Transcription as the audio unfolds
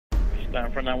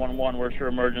Stand for 911. Where's your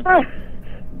emergency? Oh,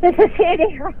 this is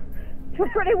Sandy.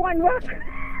 231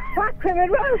 Rock Rimmon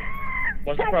Road.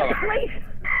 What's the Send problem? the police.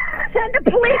 Send the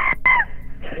police.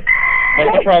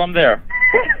 What's the problem there?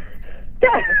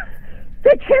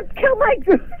 The chimp killed my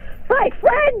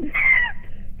friend.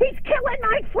 He's killing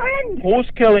my friend. Who's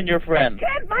killing your friend?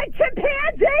 Chimp, my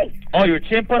chimpanzee. Oh, your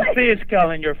chimpanzee is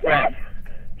killing your friend.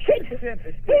 Yes. He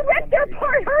ripped her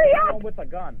apart. Hurry up. With a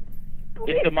gun.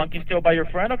 Is the monkey still by your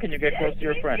friend, or can you get close to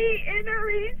your friend? He's eating her.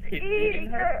 He's eating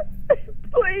her?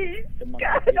 Please.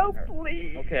 God, oh,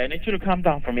 please. Okay, I need you to calm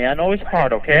down for me. I know it's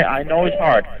hard, okay? I know it's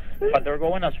hard. But they're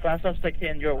going as fast as they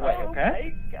can your way,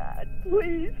 okay? Oh, my God.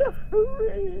 Please.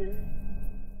 Hurry.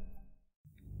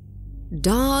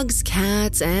 Dogs,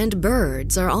 cats, and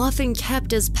birds are often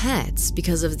kept as pets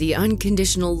because of the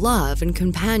unconditional love and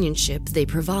companionship they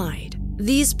provide.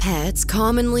 These pets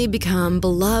commonly become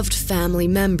beloved family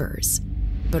members,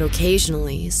 but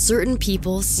occasionally certain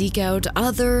people seek out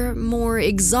other, more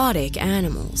exotic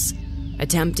animals,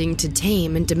 attempting to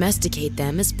tame and domesticate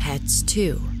them as pets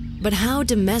too. But how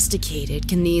domesticated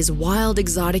can these wild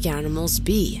exotic animals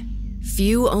be?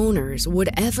 Few owners would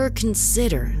ever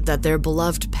consider that their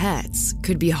beloved pets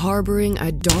could be harboring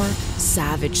a dark,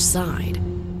 savage side,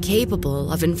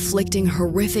 capable of inflicting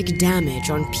horrific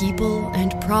damage on people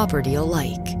and property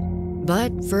alike.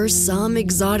 But for some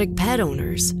exotic pet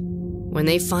owners, when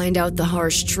they find out the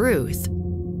harsh truth,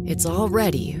 it's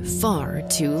already far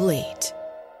too late.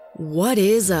 What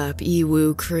is up,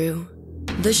 Iwu crew?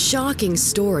 The shocking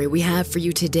story we have for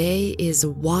you today is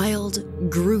wild,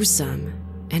 gruesome,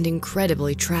 and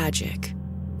incredibly tragic.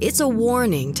 It's a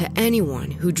warning to anyone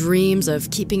who dreams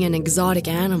of keeping an exotic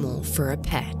animal for a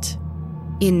pet.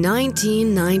 In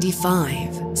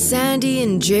 1995, Sandy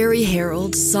and Jerry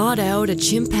Harold sought out a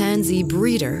chimpanzee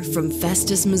breeder from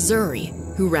Festus, Missouri,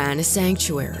 who ran a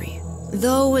sanctuary.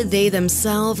 Though they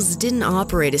themselves didn't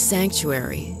operate a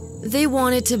sanctuary, they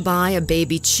wanted to buy a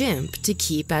baby chimp to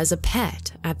keep as a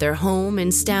pet at their home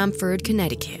in Stamford,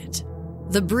 Connecticut.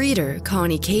 The breeder,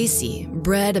 Connie Casey,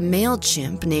 bred a male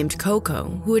chimp named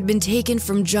Coco, who had been taken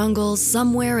from jungles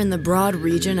somewhere in the broad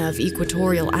region of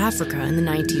equatorial Africa in the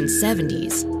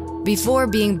 1970s, before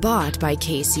being bought by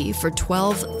Casey for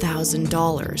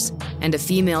 $12,000, and a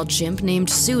female chimp named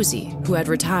Susie, who had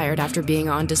retired after being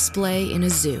on display in a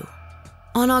zoo.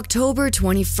 On October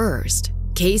 21st,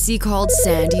 Casey called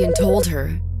Sandy and told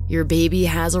her, "Your baby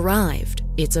has arrived.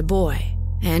 It's a boy."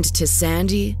 And to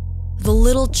Sandy, the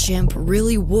little chimp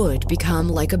really would become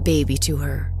like a baby to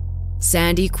her.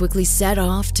 Sandy quickly set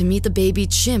off to meet the baby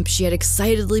chimp she had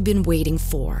excitedly been waiting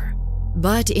for.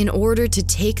 But in order to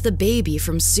take the baby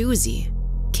from Susie,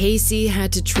 Casey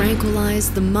had to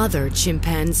tranquilize the mother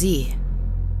chimpanzee.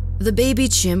 The baby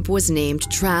chimp was named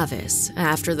Travis,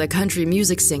 after the country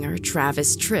music singer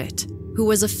Travis Tritt, who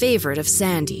was a favorite of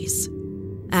Sandy's.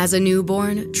 As a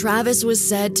newborn, Travis was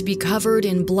said to be covered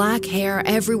in black hair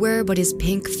everywhere but his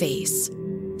pink face.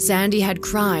 Sandy had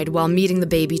cried while meeting the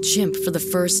baby chimp for the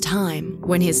first time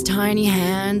when his tiny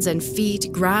hands and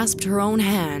feet grasped her own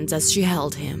hands as she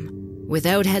held him.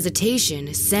 Without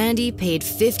hesitation, Sandy paid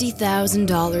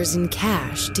 $50,000 in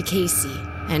cash to Casey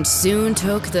and soon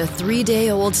took the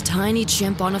 3-day-old tiny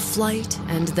chimp on a flight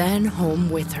and then home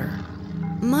with her.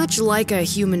 Much like a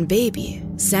human baby,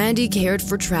 Sandy cared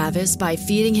for Travis by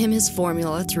feeding him his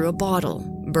formula through a bottle,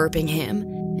 burping him,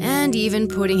 and even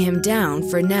putting him down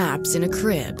for naps in a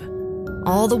crib.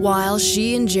 All the while,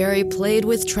 she and Jerry played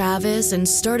with Travis and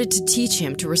started to teach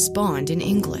him to respond in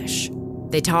English.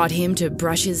 They taught him to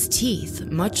brush his teeth,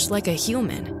 much like a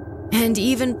human, and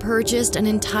even purchased an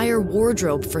entire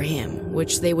wardrobe for him,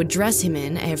 which they would dress him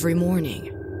in every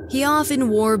morning. He often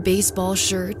wore baseball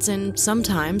shirts and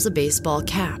sometimes a baseball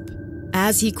cap.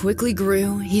 As he quickly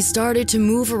grew, he started to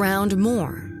move around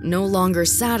more, no longer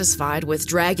satisfied with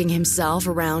dragging himself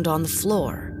around on the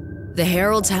floor. The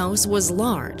Harold's house was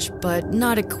large, but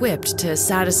not equipped to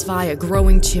satisfy a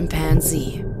growing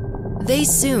chimpanzee. They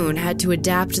soon had to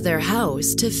adapt their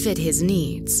house to fit his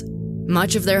needs.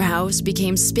 Much of their house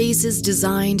became spaces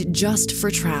designed just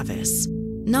for Travis.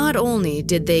 Not only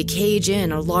did they cage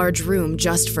in a large room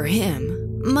just for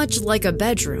him, much like a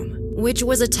bedroom, which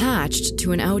was attached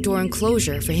to an outdoor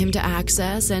enclosure for him to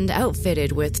access and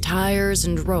outfitted with tires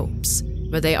and ropes,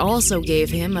 but they also gave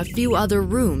him a few other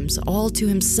rooms all to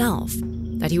himself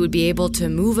that he would be able to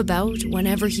move about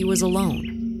whenever he was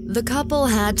alone. The couple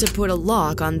had to put a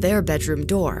lock on their bedroom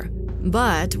door,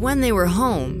 but when they were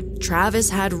home, Travis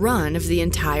had run of the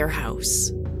entire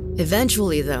house.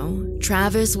 Eventually, though,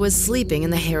 Travis was sleeping in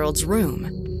the Harold's room,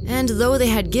 and though they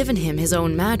had given him his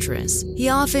own mattress, he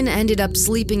often ended up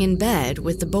sleeping in bed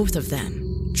with the both of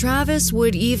them. Travis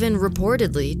would even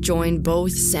reportedly join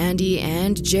both Sandy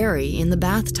and Jerry in the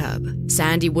bathtub.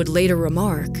 Sandy would later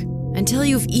remark, "Until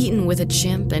you've eaten with a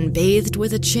chimp and bathed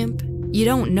with a chimp, you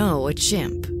don't know a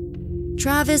chimp."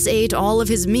 Travis ate all of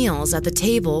his meals at the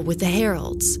table with the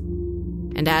Harolds.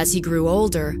 And as he grew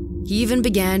older, he even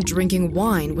began drinking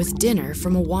wine with dinner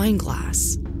from a wine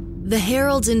glass. The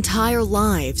Harolds' entire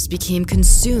lives became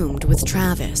consumed with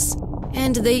Travis,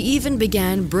 and they even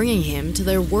began bringing him to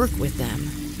their work with them.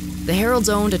 The Harolds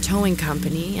owned a towing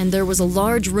company, and there was a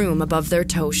large room above their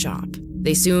tow shop.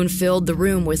 They soon filled the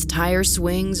room with tire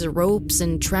swings, ropes,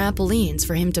 and trampolines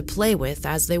for him to play with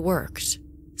as they worked.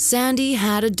 Sandy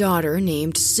had a daughter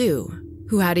named Sue,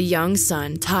 who had a young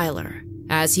son, Tyler.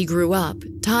 As he grew up,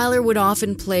 Tyler would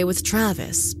often play with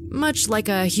Travis, much like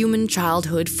a human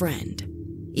childhood friend.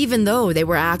 Even though they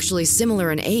were actually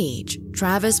similar in age,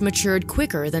 Travis matured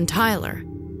quicker than Tyler,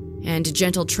 and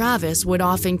gentle Travis would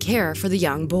often care for the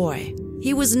young boy.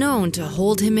 He was known to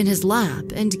hold him in his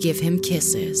lap and give him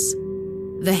kisses.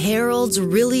 The Harolds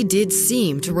really did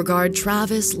seem to regard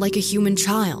Travis like a human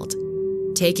child,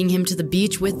 taking him to the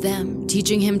beach with them,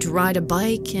 teaching him to ride a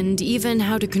bike, and even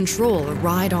how to control a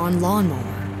ride-on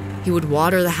lawnmower. He would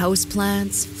water the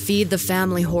houseplants, feed the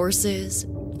family horses,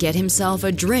 get himself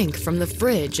a drink from the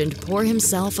fridge and pour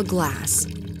himself a glass,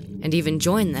 and even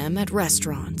join them at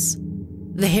restaurants.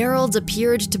 The Harolds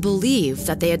appeared to believe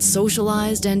that they had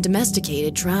socialized and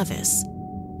domesticated Travis,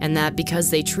 and that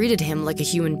because they treated him like a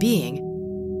human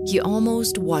being, he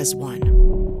almost was one.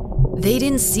 They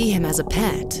didn't see him as a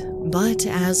pet, but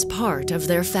as part of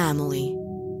their family.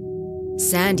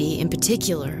 Sandy, in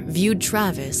particular, viewed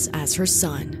Travis as her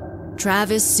son.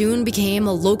 Travis soon became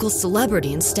a local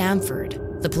celebrity in Stamford.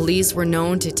 The police were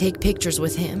known to take pictures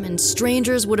with him, and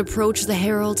strangers would approach the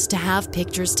Harolds to have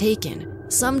pictures taken,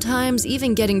 sometimes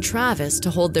even getting Travis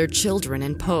to hold their children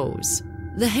and pose.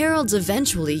 The Harolds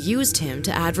eventually used him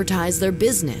to advertise their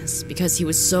business because he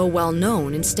was so well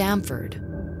known in Stamford.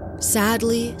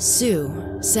 Sadly,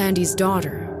 Sue, Sandy's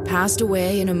daughter, passed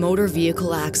away in a motor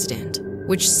vehicle accident,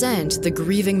 which sent the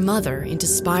grieving mother into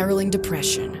spiraling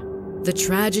depression. The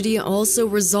tragedy also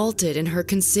resulted in her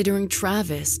considering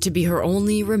Travis to be her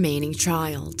only remaining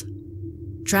child.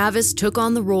 Travis took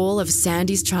on the role of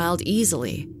Sandy's child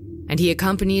easily, and he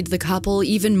accompanied the couple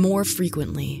even more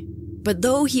frequently. But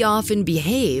though he often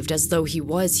behaved as though he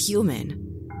was human,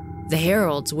 the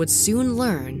Harolds would soon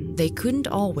learn they couldn't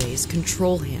always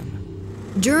control him.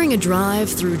 During a drive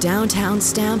through downtown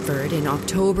Stamford in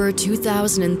October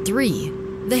 2003,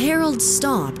 the Harolds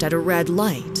stopped at a red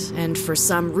light, and for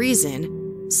some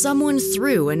reason, someone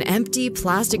threw an empty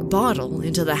plastic bottle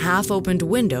into the half-opened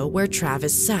window where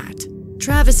Travis sat.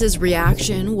 Travis's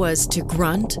reaction was to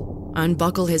grunt,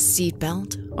 unbuckle his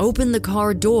seatbelt, open the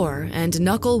car door, and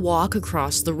knuckle walk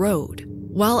across the road.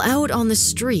 While out on the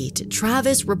street,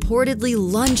 Travis reportedly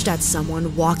lunged at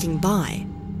someone walking by,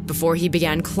 before he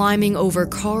began climbing over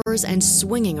cars and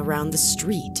swinging around the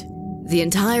street. The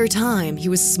entire time, he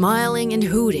was smiling and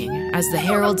hooting as the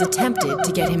Harolds attempted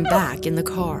to get him back in the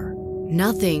car.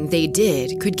 Nothing they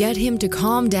did could get him to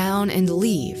calm down and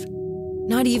leave,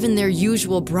 not even their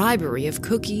usual bribery of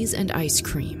cookies and ice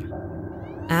cream.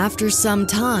 After some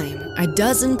time, a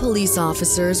dozen police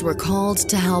officers were called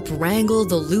to help wrangle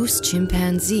the loose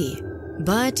chimpanzee,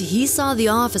 but he saw the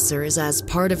officers as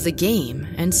part of the game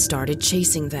and started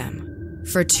chasing them.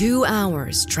 For 2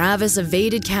 hours, Travis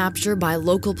evaded capture by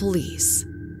local police.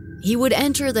 He would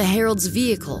enter the Harolds'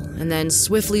 vehicle and then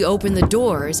swiftly open the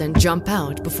doors and jump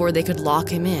out before they could lock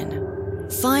him in.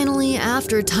 Finally,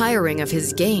 after tiring of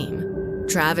his game,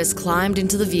 Travis climbed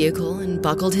into the vehicle and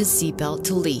buckled his seatbelt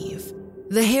to leave.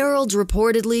 The Harolds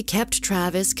reportedly kept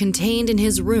Travis contained in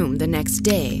his room the next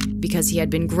day because he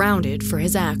had been grounded for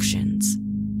his actions.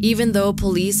 Even though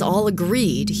police all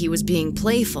agreed he was being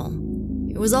playful,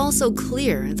 it was also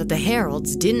clear that the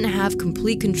Harolds didn't have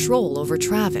complete control over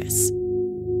Travis,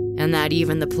 and that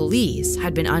even the police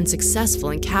had been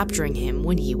unsuccessful in capturing him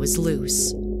when he was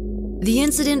loose. The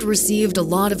incident received a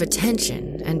lot of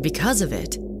attention, and because of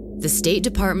it, the State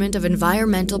Department of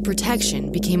Environmental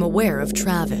Protection became aware of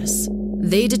Travis.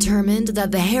 They determined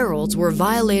that the Harolds were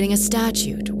violating a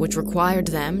statute which required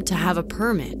them to have a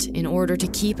permit in order to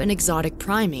keep an exotic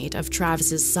primate of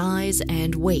Travis's size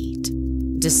and weight.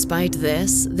 Despite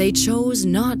this, they chose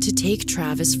not to take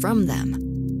Travis from them,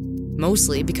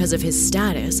 mostly because of his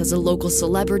status as a local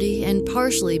celebrity and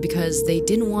partially because they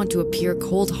didn't want to appear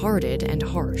cold-hearted and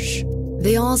harsh.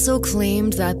 They also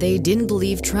claimed that they didn't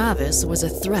believe Travis was a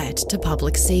threat to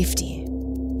public safety.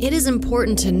 It is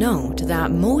important to note that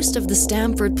most of the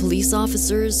Stamford police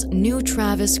officers knew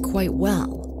Travis quite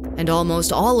well, and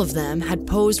almost all of them had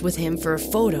posed with him for a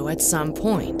photo at some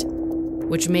point,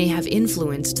 which may have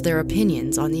influenced their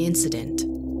opinions on the incident.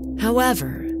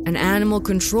 However, an animal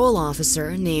control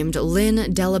officer named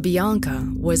Lynn Della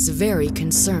Bianca was very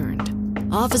concerned.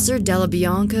 Officer Della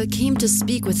Bianca came to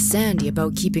speak with Sandy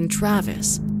about keeping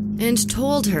Travis and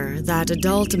told her that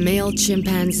adult male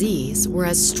chimpanzees were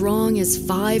as strong as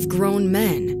 5 grown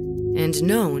men and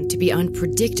known to be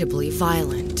unpredictably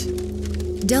violent.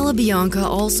 Della Bianca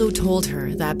also told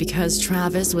her that because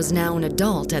Travis was now an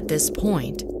adult at this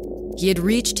point, he had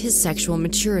reached his sexual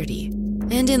maturity,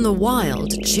 and in the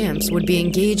wild, chimps would be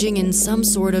engaging in some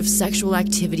sort of sexual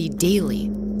activity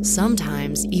daily,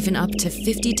 sometimes even up to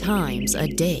 50 times a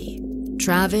day.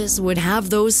 Travis would have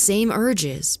those same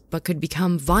urges, but could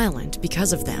become violent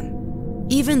because of them.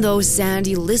 Even though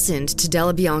Sandy listened to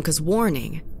Della Bianca's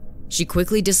warning, she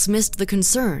quickly dismissed the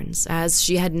concerns, as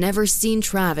she had never seen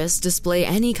Travis display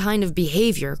any kind of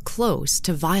behavior close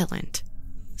to violent.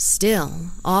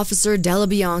 Still, Officer Della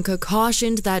Bianca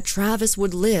cautioned that Travis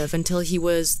would live until he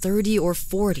was 30 or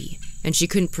 40, and she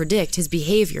couldn't predict his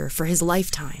behavior for his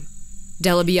lifetime.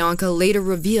 Della Bianca later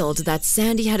revealed that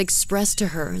Sandy had expressed to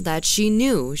her that she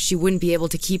knew she wouldn't be able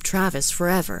to keep Travis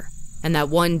forever, and that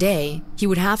one day he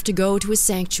would have to go to a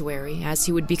sanctuary as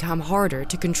he would become harder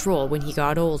to control when he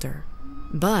got older.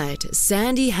 But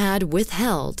Sandy had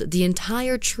withheld the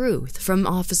entire truth from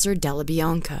Officer Della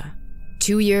Bianca.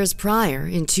 2 years prior,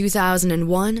 in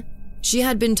 2001, she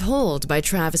had been told by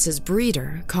Travis's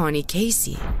breeder, Connie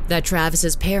Casey, that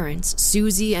Travis's parents,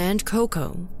 Susie and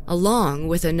Coco, along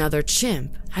with another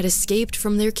chimp, had escaped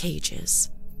from their cages.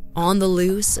 On the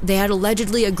loose, they had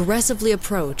allegedly aggressively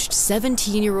approached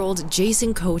 17-year-old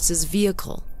Jason Coates'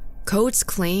 vehicle. Coates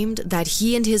claimed that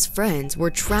he and his friends were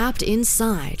trapped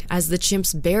inside as the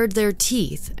chimps bared their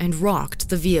teeth and rocked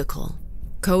the vehicle.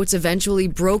 Coates eventually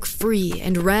broke free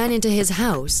and ran into his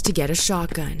house to get a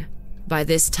shotgun. By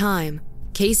this time,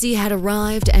 Casey had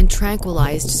arrived and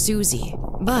tranquilized Susie,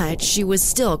 but she was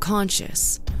still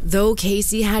conscious. Though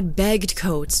Casey had begged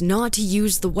Coates not to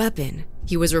use the weapon,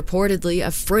 he was reportedly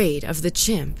afraid of the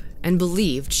chimp and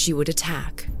believed she would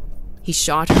attack. He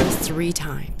shot her 3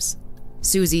 times.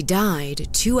 Susie died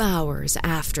 2 hours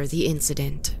after the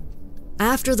incident.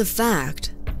 After the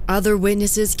fact, other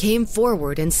witnesses came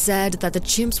forward and said that the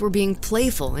chimps were being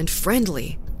playful and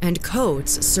friendly, and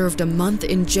Coates served a month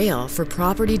in jail for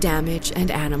property damage and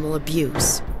animal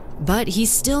abuse. But he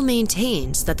still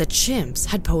maintains that the chimps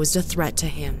had posed a threat to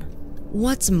him.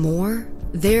 What's more,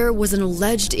 there was an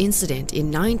alleged incident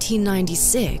in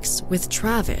 1996 with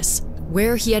Travis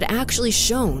where he had actually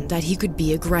shown that he could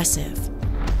be aggressive.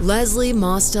 Leslie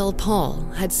Mostel Paul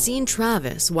had seen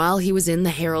Travis while he was in the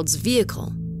Herald's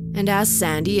vehicle and asked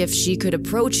Sandy if she could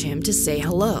approach him to say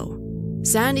hello.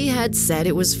 Sandy had said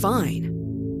it was fine,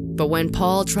 but when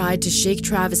Paul tried to shake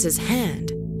Travis's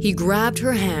hand, he grabbed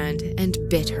her hand and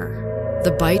bit her.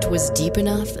 The bite was deep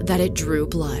enough that it drew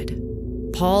blood.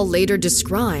 Paul later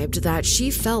described that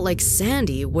she felt like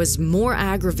Sandy was more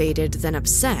aggravated than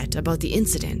upset about the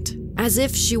incident, as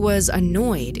if she was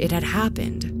annoyed it had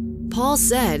happened. Paul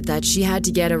said that she had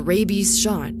to get a rabies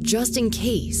shot just in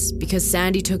case because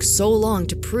Sandy took so long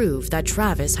to prove that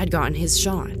Travis had gotten his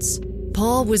shots.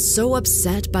 Paul was so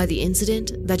upset by the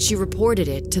incident that she reported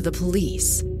it to the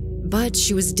police, but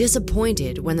she was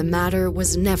disappointed when the matter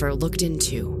was never looked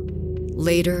into.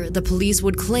 Later, the police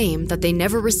would claim that they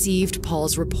never received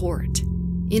Paul's report.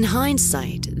 In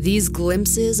hindsight, these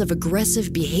glimpses of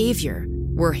aggressive behavior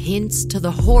were hints to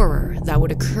the horror that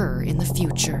would occur in the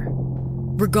future.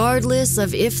 Regardless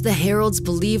of if the Heralds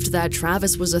believed that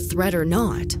Travis was a threat or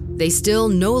not, they still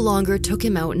no longer took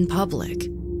him out in public,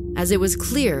 as it was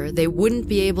clear they wouldn't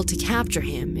be able to capture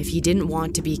him if he didn't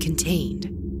want to be contained.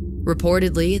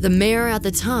 Reportedly, the mayor at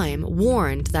the time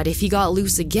warned that if he got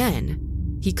loose again,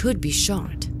 he could be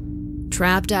shot.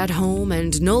 Trapped at home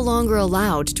and no longer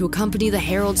allowed to accompany the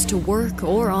Heralds to work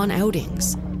or on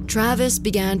outings, Travis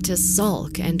began to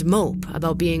sulk and mope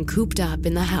about being cooped up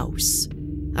in the house.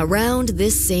 Around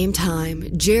this same time,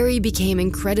 Jerry became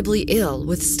incredibly ill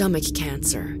with stomach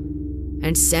cancer,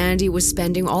 and Sandy was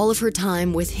spending all of her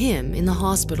time with him in the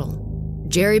hospital.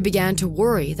 Jerry began to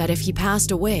worry that if he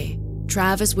passed away,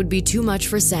 Travis would be too much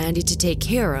for Sandy to take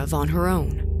care of on her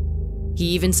own. He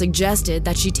even suggested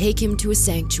that she take him to a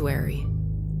sanctuary.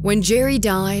 When Jerry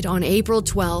died on April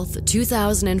 12,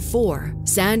 2004,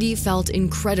 Sandy felt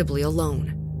incredibly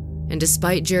alone. And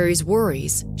despite Jerry's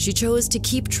worries, she chose to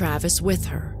keep Travis with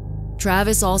her.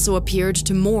 Travis also appeared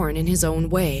to mourn in his own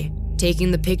way,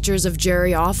 taking the pictures of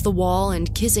Jerry off the wall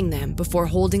and kissing them before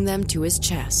holding them to his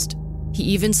chest. He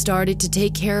even started to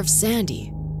take care of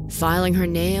Sandy, filing her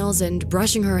nails and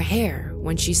brushing her hair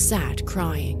when she sat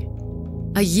crying.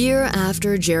 A year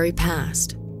after Jerry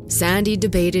passed, Sandy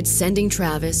debated sending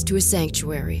Travis to a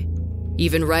sanctuary,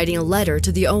 even writing a letter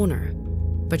to the owner,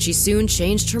 but she soon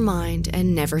changed her mind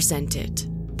and never sent it.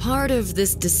 Part of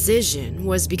this decision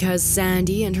was because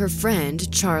Sandy and her friend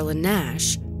Charla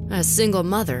Nash, a single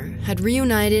mother, had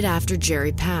reunited after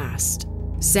Jerry passed.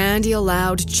 Sandy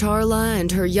allowed Charla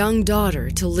and her young daughter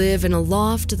to live in a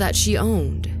loft that she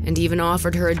owned and even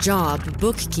offered her a job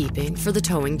bookkeeping for the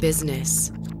towing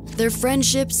business. Their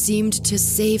friendship seemed to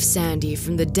save Sandy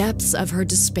from the depths of her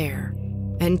despair,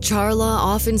 and Charla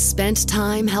often spent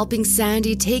time helping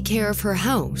Sandy take care of her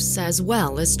house as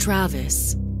well as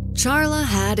Travis. Charla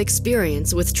had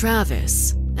experience with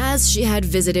Travis, as she had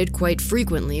visited quite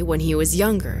frequently when he was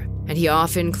younger, and he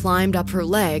often climbed up her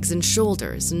legs and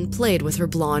shoulders and played with her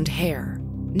blonde hair.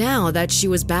 Now that she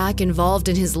was back involved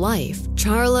in his life,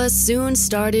 Charla soon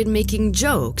started making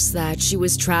jokes that she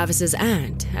was Travis's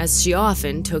aunt, as she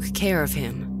often took care of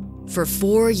him. For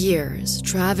 4 years,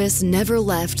 Travis never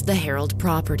left the Herald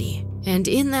property, and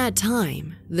in that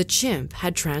time, the Chimp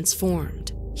had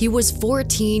transformed. He was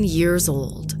 14 years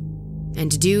old,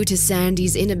 and due to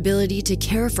Sandy's inability to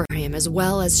care for him as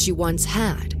well as she once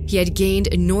had, he had gained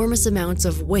enormous amounts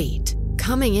of weight,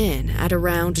 coming in at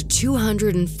around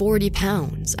 240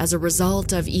 pounds as a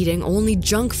result of eating only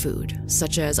junk food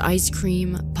such as ice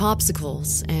cream,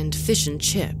 popsicles, and fish and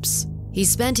chips. He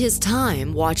spent his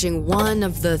time watching one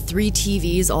of the 3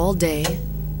 TVs all day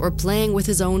or playing with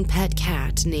his own pet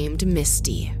cat named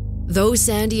Misty. Though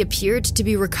Sandy appeared to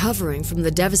be recovering from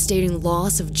the devastating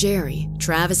loss of Jerry,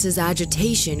 Travis's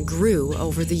agitation grew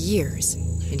over the years,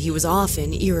 and he was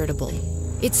often irritable.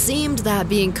 It seemed that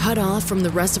being cut off from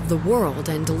the rest of the world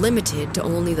and limited to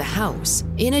only the house,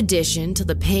 in addition to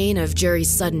the pain of Jerry's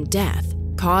sudden death,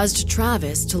 caused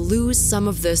Travis to lose some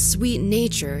of the sweet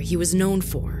nature he was known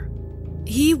for.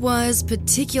 He was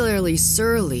particularly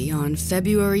surly on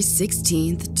February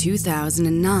 16th,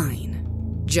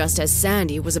 2009, just as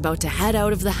Sandy was about to head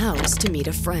out of the house to meet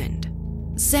a friend.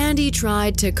 Sandy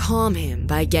tried to calm him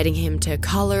by getting him to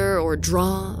color or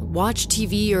draw, watch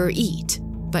TV, or eat,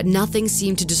 but nothing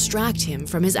seemed to distract him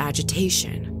from his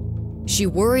agitation. She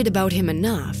worried about him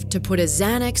enough to put a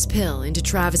Xanax pill into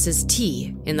Travis's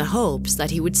tea in the hopes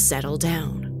that he would settle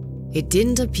down. It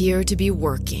didn't appear to be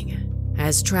working,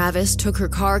 as Travis took her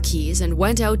car keys and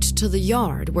went out to the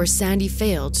yard where Sandy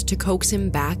failed to coax him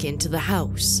back into the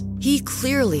house. He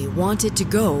clearly wanted to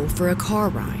go for a car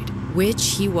ride,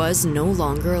 which he was no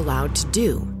longer allowed to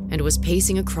do, and was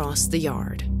pacing across the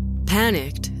yard.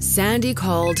 Panicked, Sandy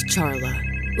called Charla.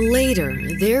 Later,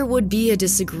 there would be a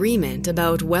disagreement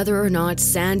about whether or not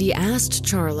Sandy asked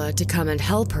Charla to come and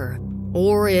help her,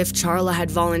 or if Charla had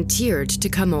volunteered to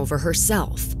come over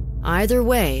herself. Either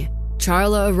way,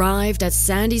 Charla arrived at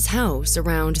Sandy's house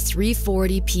around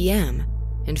 3:40 p.m.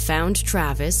 and found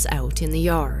Travis out in the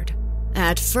yard.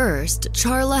 At first,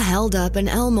 Charla held up an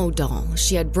Elmo doll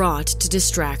she had brought to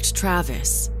distract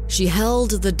Travis. She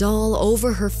held the doll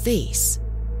over her face,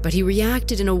 but he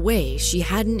reacted in a way she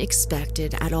hadn't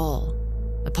expected at all.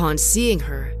 Upon seeing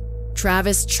her,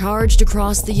 Travis charged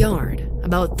across the yard,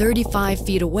 about 35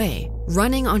 feet away,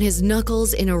 running on his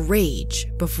knuckles in a rage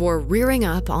before rearing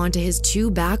up onto his 2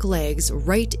 back legs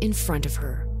right in front of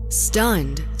her.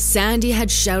 Stunned, Sandy had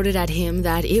shouted at him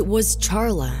that it was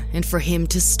Charla and for him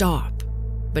to stop,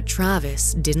 but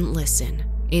Travis didn't listen.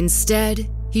 Instead,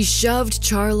 he shoved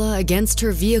Charla against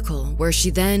her vehicle, where she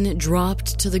then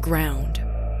dropped to the ground.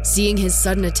 Seeing his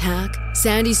sudden attack,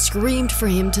 Sandy screamed for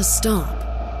him to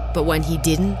stop, but when he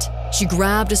didn't, she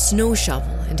grabbed a snow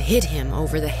shovel and hit him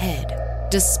over the head.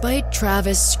 Despite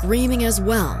Travis screaming as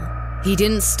well, he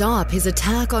didn't stop his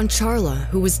attack on Charla,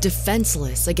 who was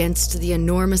defenseless against the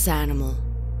enormous animal.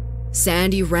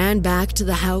 Sandy ran back to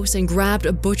the house and grabbed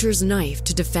a butcher's knife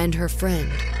to defend her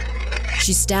friend.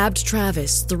 She stabbed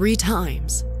Travis 3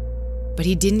 times, but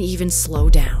he didn't even slow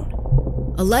down.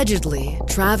 Allegedly,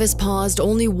 Travis paused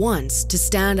only once to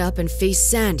stand up and face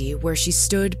Sandy, where she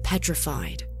stood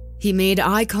petrified. He made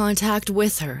eye contact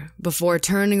with her before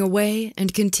turning away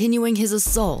and continuing his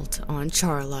assault on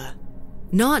Charla.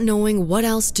 Not knowing what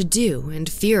else to do and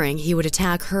fearing he would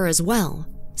attack her as well,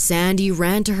 Sandy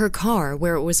ran to her car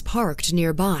where it was parked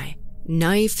nearby,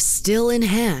 knife still in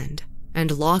hand,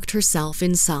 and locked herself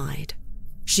inside.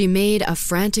 She made a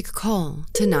frantic call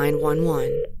to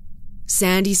 911.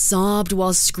 Sandy sobbed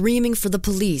while screaming for the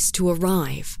police to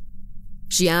arrive.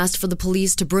 She asked for the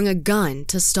police to bring a gun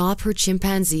to stop her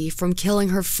chimpanzee from killing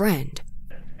her friend.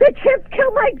 The chimp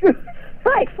killed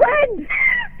my friend!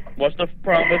 What's the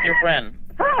problem with your friend?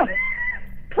 Oh,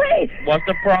 Please. What's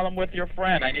the problem with your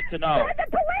friend? I need to know. Let the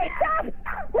police up!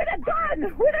 With a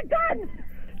gun! With a gun!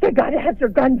 They gotta have their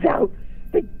guns out.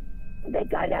 They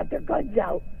gotta have their guns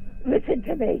out. Listen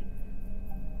to me.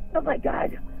 Oh my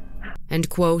God. End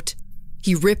quote.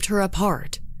 He ripped her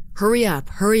apart. Hurry up,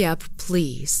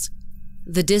 please.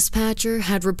 The dispatcher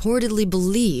had reportedly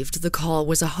believed the call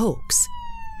was a hoax,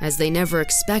 as they never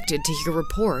expected to hear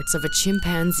reports of a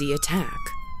chimpanzee attack.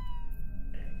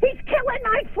 He's killing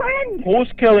my friend!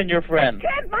 Who's killing your friend?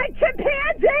 Chimp, my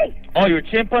chimpanzee! Oh, your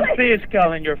chimpanzee is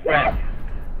killing your friend.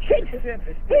 He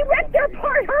ripped her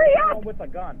apart! Hurry up! With a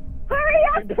gun. Hurry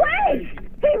up, please!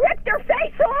 He ripped her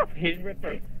face off! He ripped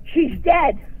her. She's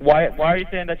dead. Why are you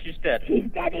saying that she's dead? She's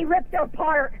dead. He ripped her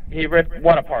apart. He ripped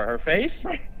what apart? Her face?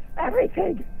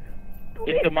 Everything.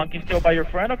 Is the monkey still by your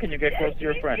friend, or can you get close to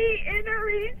your friend? He's eating her.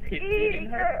 He's eating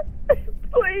her.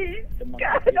 Please.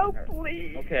 God, no,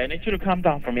 please. Okay, I need you to calm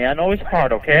down for me. I know it's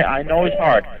hard, okay? I know it's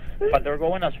hard. But they're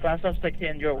going as fast as they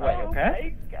can your way,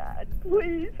 okay? Oh, my God.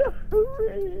 Please.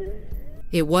 Hurry.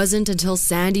 It wasn't until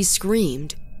Sandy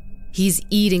screamed, "He's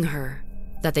eating her,"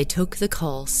 that they took the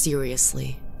call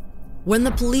seriously. When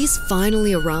the police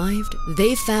finally arrived,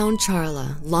 they found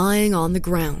Charla lying on the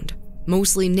ground,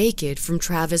 mostly naked from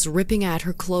Travis ripping at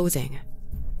her clothing.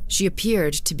 She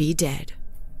appeared to be dead.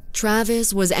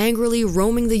 Travis was angrily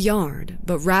roaming the yard,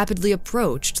 but rapidly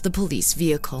approached the police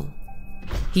vehicle.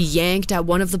 He yanked at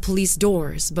one of the police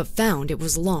doors, but found it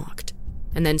was locked,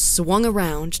 and then swung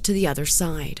around to the other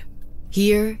side.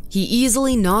 Here, he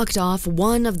easily knocked off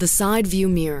one of the side view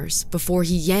mirrors before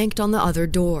he yanked on the other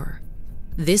door.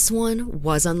 This one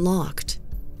was unlocked,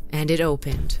 and it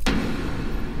opened.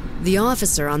 The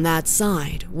officer on that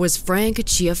side was Frank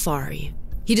Chiafari.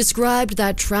 He described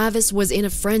that Travis was in a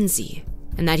frenzy,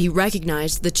 and that he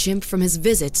recognized the chimp from his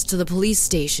visits to the police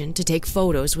station to take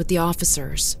photos with the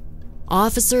officers.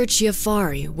 Officer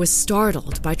Chiafari was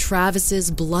startled by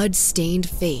Travis's blood-stained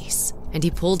face, and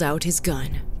he pulled out his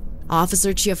gun.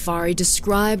 Officer Chiafari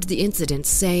described the incident,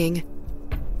 saying,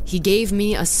 "He gave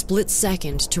me a split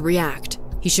second to react.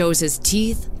 He shows his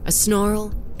teeth, a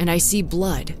snarl, and I see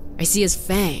blood. I see his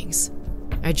fangs.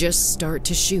 I just start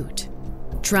to shoot."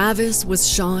 Travis was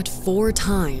shot 4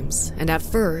 times, and at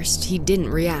first he didn't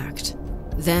react.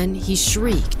 Then he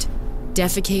shrieked,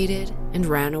 defecated, and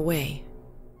ran away.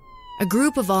 A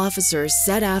group of officers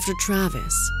set after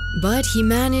Travis, but he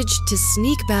managed to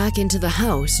sneak back into the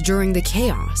house during the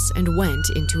chaos and went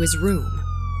into his room.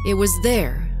 It was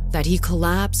there that he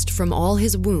collapsed from all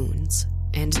his wounds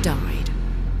and died.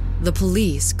 The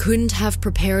police couldn't have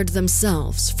prepared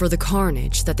themselves for the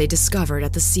carnage that they discovered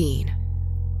at the scene.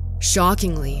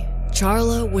 Shockingly,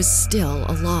 Charla was still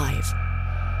alive,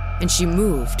 and she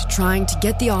moved, trying to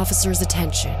get the officers'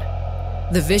 attention.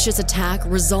 The vicious attack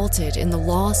resulted in the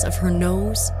loss of her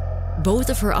nose, both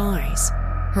of her eyes,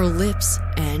 her lips,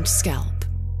 and scalp.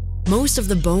 Most of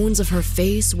the bones of her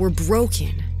face were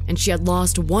broken, and she had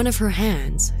lost one of her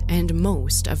hands and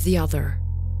most of the other.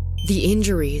 The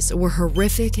injuries were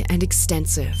horrific and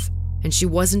extensive, and she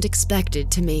wasn't expected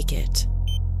to make it.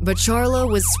 But Charla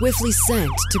was swiftly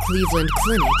sent to Cleveland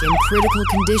Clinic in critical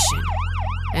condition,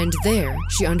 and there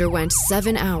she underwent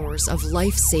 7 hours of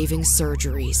life-saving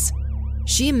surgeries.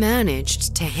 She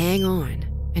managed to hang on,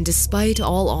 and despite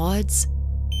all odds,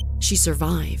 she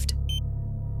survived.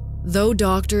 Though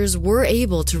doctors were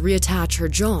able to reattach her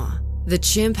jaw, the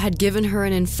chimp had given her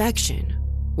an infection,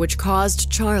 which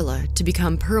caused Charla to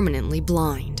become permanently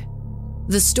blind.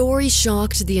 The story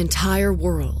shocked the entire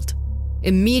world.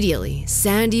 Immediately,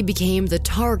 Sandy became the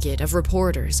target of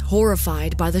reporters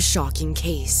horrified by the shocking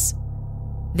case.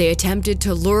 They attempted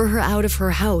to lure her out of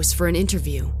her house for an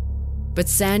interview, but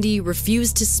Sandy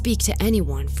refused to speak to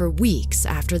anyone for weeks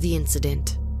after the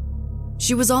incident.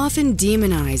 She was often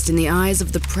demonized in the eyes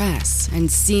of the press and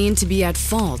seen to be at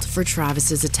fault for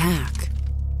Travis's attack.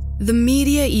 The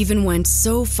media even went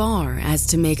so far as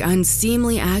to make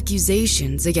unseemly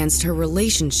accusations against her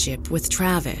relationship with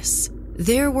Travis.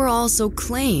 There were also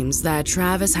claims that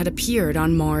Travis had appeared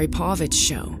on Maury Povich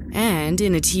show and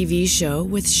in a TV show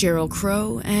with Sheryl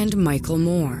Crow and Michael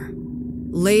Moore.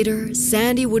 Later,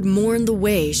 Sandy would mourn the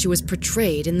way she was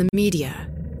portrayed in the media,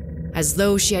 as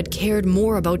though she had cared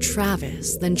more about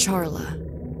Travis than Charla.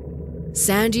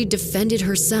 Sandy defended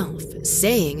herself,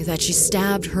 saying that she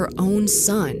stabbed her own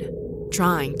son,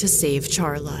 trying to save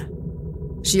Charla.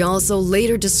 She also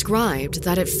later described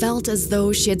that it felt as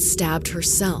though she had stabbed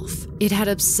herself. It had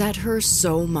upset her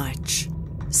so much.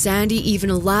 Sandy even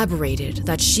elaborated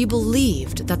that she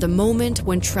believed that the moment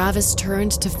when Travis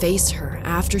turned to face her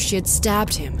after she had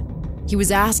stabbed him, he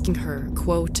was asking her,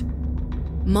 quote,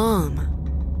 "Mom,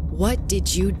 what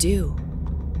did you do?"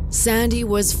 Sandy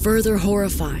was further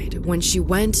horrified when she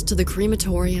went to the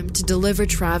crematorium to deliver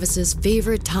Travis's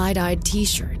favorite tie-dyed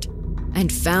t-shirt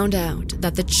and found out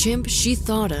that the chimp she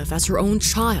thought of as her own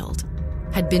child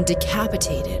had been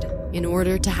decapitated in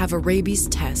order to have a rabies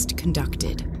test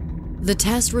conducted. The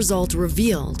test result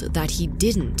revealed that he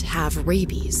didn't have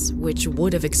rabies, which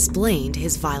would have explained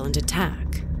his violent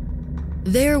attack.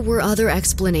 There were other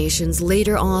explanations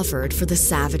later offered for the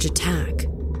savage attack.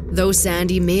 Though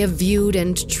Sandy may have viewed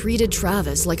and treated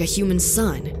Travis like a human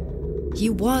son, he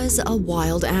was a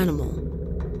wild animal,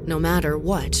 no matter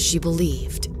what she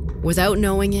believed. Without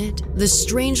knowing it, the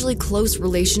strangely close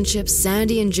relationship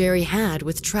Sandy and Jerry had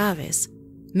with Travis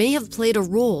may have played a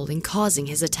role in causing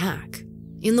his attack.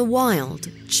 In the wild,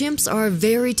 chimps are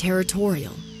very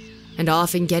territorial and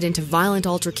often get into violent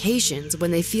altercations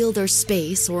when they feel their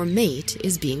space or mate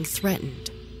is being threatened.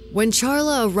 When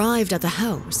Charla arrived at the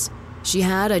house, she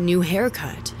had a new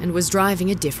haircut and was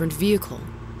driving a different vehicle,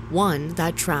 one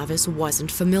that Travis wasn't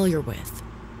familiar with.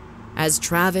 As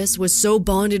Travis was so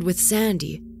bonded with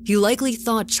Sandy, he likely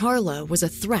thought Charla was a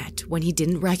threat when he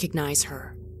didn't recognize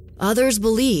her. Others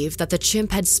believe that the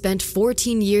chimp had spent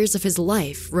 14 years of his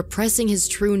life repressing his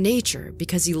true nature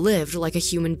because he lived like a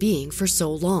human being for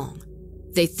so long.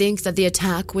 They think that the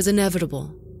attack was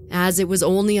inevitable, as it was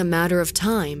only a matter of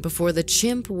time before the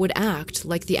chimp would act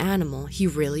like the animal he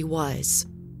really was.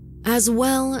 As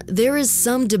well, there is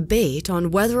some debate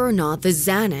on whether or not the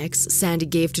Xanax Sandy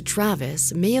gave to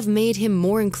Travis may have made him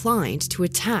more inclined to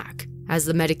attack, as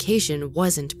the medication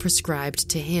wasn't prescribed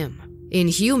to him. In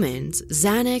humans,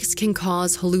 Xanax can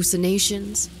cause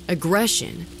hallucinations,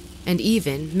 aggression, and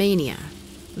even mania,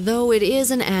 though it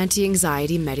is an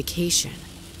anti-anxiety medication.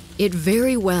 It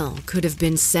very well could have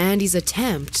been Sandy's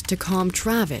attempt to calm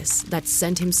Travis that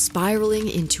sent him spiraling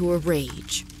into a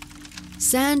rage.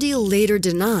 Sandy later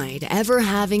denied ever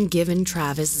having given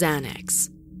Travis Xanax,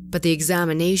 but the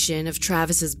examination of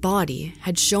Travis's body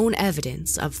had shown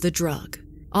evidence of the drug.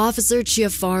 Officer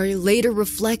Chiafari later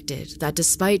reflected that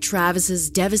despite Travis's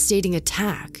devastating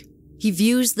attack, he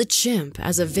views the chimp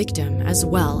as a victim as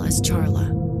well as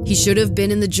Charla. He should have been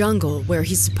in the jungle where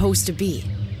he's supposed to be,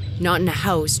 not in a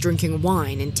house drinking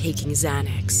wine and taking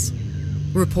Xanax.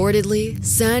 Reportedly,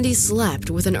 Sandy slept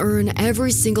with an urn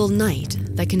every single night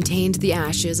that contained the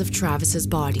ashes of Travis's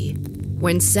body.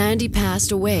 When Sandy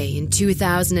passed away in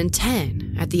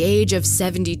 2010 at the age of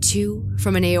 72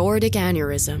 from an aortic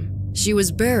aneurysm, she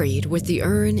was buried with the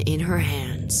urn in her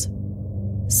hands.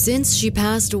 Since she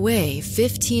passed away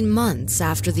 15 months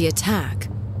after the attack,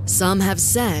 some have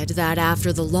said that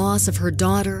after the loss of her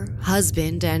daughter,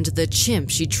 husband, and the chimp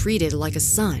she treated like a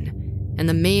son, and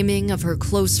the maiming of her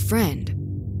close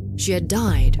friend, she had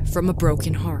died from a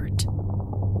broken heart.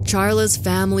 Charla's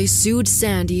family sued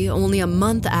Sandy only a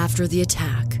month after the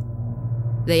attack.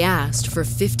 They asked for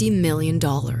 $50 million.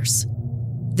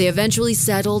 They eventually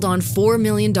settled on $4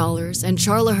 million, and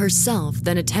Charla herself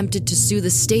then attempted to sue the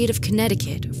state of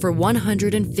Connecticut for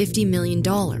 $150 million,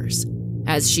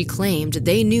 as she claimed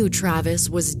they knew Travis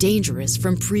was dangerous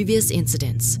from previous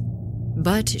incidents.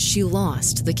 But she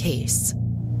lost the case.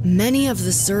 Many of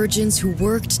the surgeons who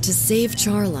worked to save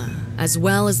Charla, as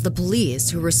well as the police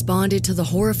who responded to the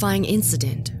horrifying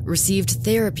incident, received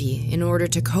therapy in order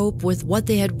to cope with what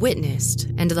they had witnessed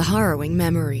and the harrowing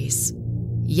memories.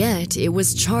 Yet it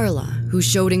was Charla who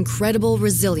showed incredible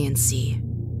resiliency.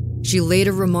 She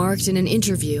later remarked in an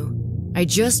interview, "I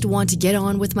just want to get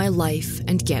on with my life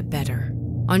and get better."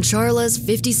 On Charla's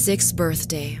 56th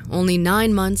birthday, only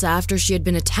 9 months after she had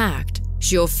been attacked,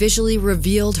 she officially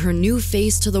revealed her new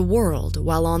face to the world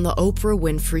while on the Oprah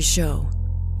Winfrey Show.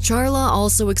 Charla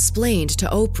also explained to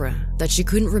Oprah that she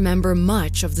couldn't remember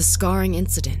much of the scarring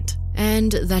incident,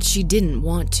 and that she didn't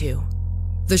want to.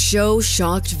 The show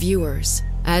shocked viewers,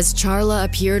 as Charla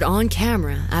appeared on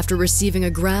camera after receiving a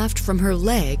graft from her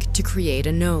leg to create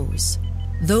a nose.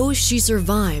 Though she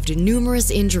survived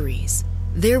numerous injuries,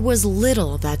 there was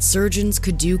little that surgeons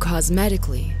could do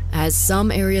cosmetically, as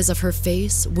some areas of her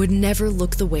face would never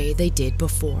look the way they did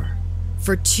before.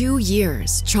 For 2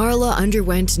 years, Charla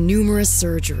underwent numerous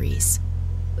surgeries.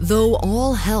 Though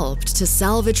all helped to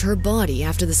salvage her body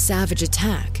after the savage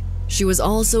attack, she was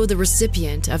also the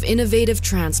recipient of innovative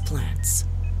transplants.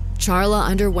 Charla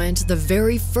underwent the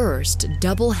very first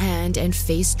double hand and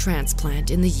face transplant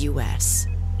in the US.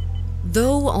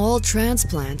 Though all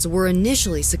transplants were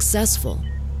initially successful,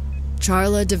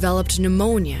 Charla developed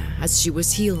pneumonia as she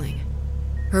was healing.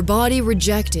 Her body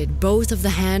rejected both of the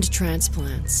hand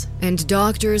transplants, and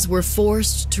doctors were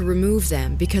forced to remove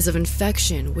them because of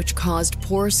infection which caused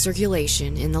poor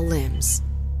circulation in the limbs.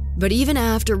 But even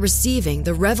after receiving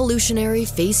the revolutionary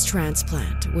face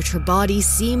transplant, which her body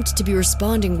seemed to be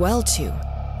responding well to,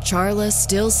 Charla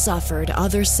still suffered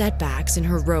other setbacks in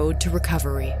her road to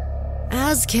recovery.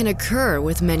 As can occur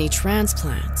with many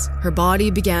transplants, her body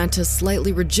began to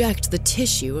slightly reject the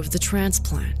tissue of the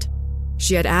transplant.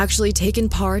 She had actually taken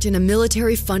part in a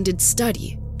military-funded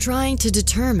study trying to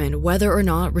determine whether or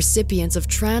not recipients of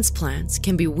transplants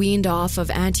can be weaned off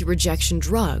of anti-rejection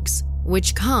drugs,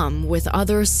 which come with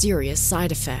other serious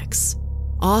side effects.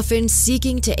 Often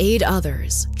seeking to aid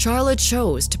others, Charla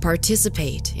chose to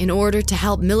participate in order to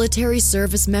help military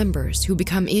service members who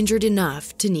become injured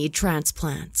enough to need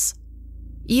transplants.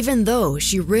 Even though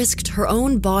she risked her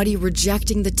own body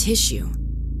rejecting the tissue,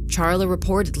 Charla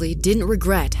reportedly didn't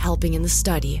regret helping in the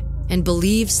study and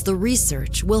believes the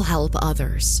research will help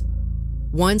others.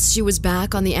 Once she was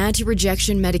back on the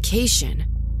anti-rejection medication,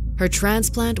 her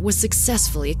transplant was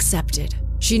successfully accepted.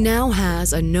 She now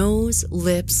has a nose,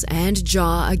 lips, and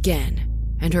jaw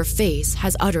again, and her face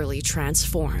has utterly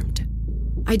transformed.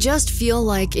 I just feel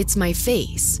like it's my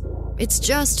face. It's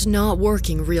just not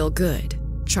working real good,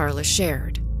 Charla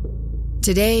shared.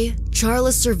 Today,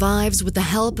 Charla survives with the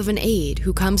help of an aide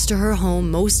who comes to her home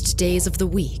most days of the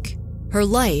week. Her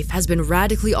life has been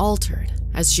radically altered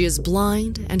as she is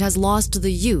blind and has lost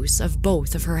the use of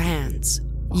both of her hands.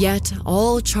 Yet,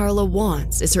 all Charla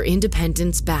wants is her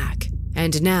independence back,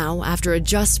 and now, after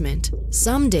adjustment,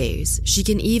 some days she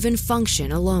can even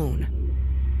function alone.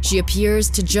 She appears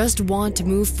to just want to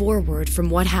move forward from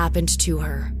what happened to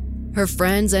her. Her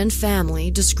friends and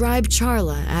family describe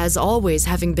Charla as always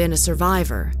having been a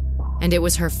survivor, and it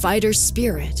was her fighter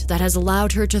spirit that has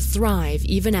allowed her to thrive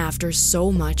even after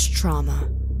so much trauma.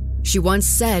 She once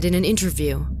said in an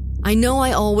interview, "I know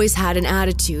I always had an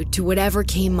attitude to whatever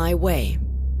came my way.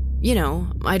 You know,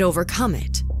 I'd overcome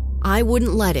it. I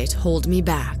wouldn't let it hold me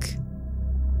back."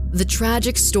 The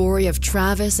tragic story of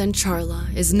Travis and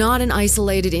Charla is not an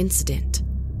isolated incident,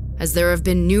 as there have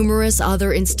been numerous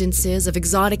other instances of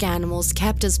exotic animals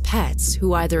kept as pets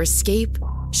who either escape,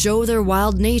 show their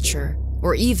wild nature,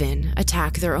 or even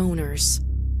attack their owners.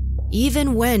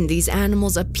 Even when these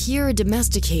animals appear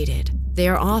domesticated, they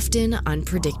are often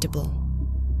unpredictable.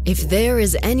 If there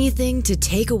is anything to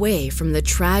take away from the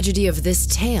tragedy of this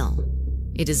tale,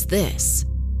 it is this: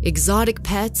 exotic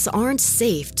pets aren't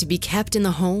safe to be kept in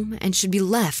the home and should be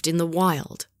left in the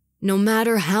wild, no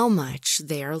matter how much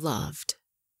they are loved.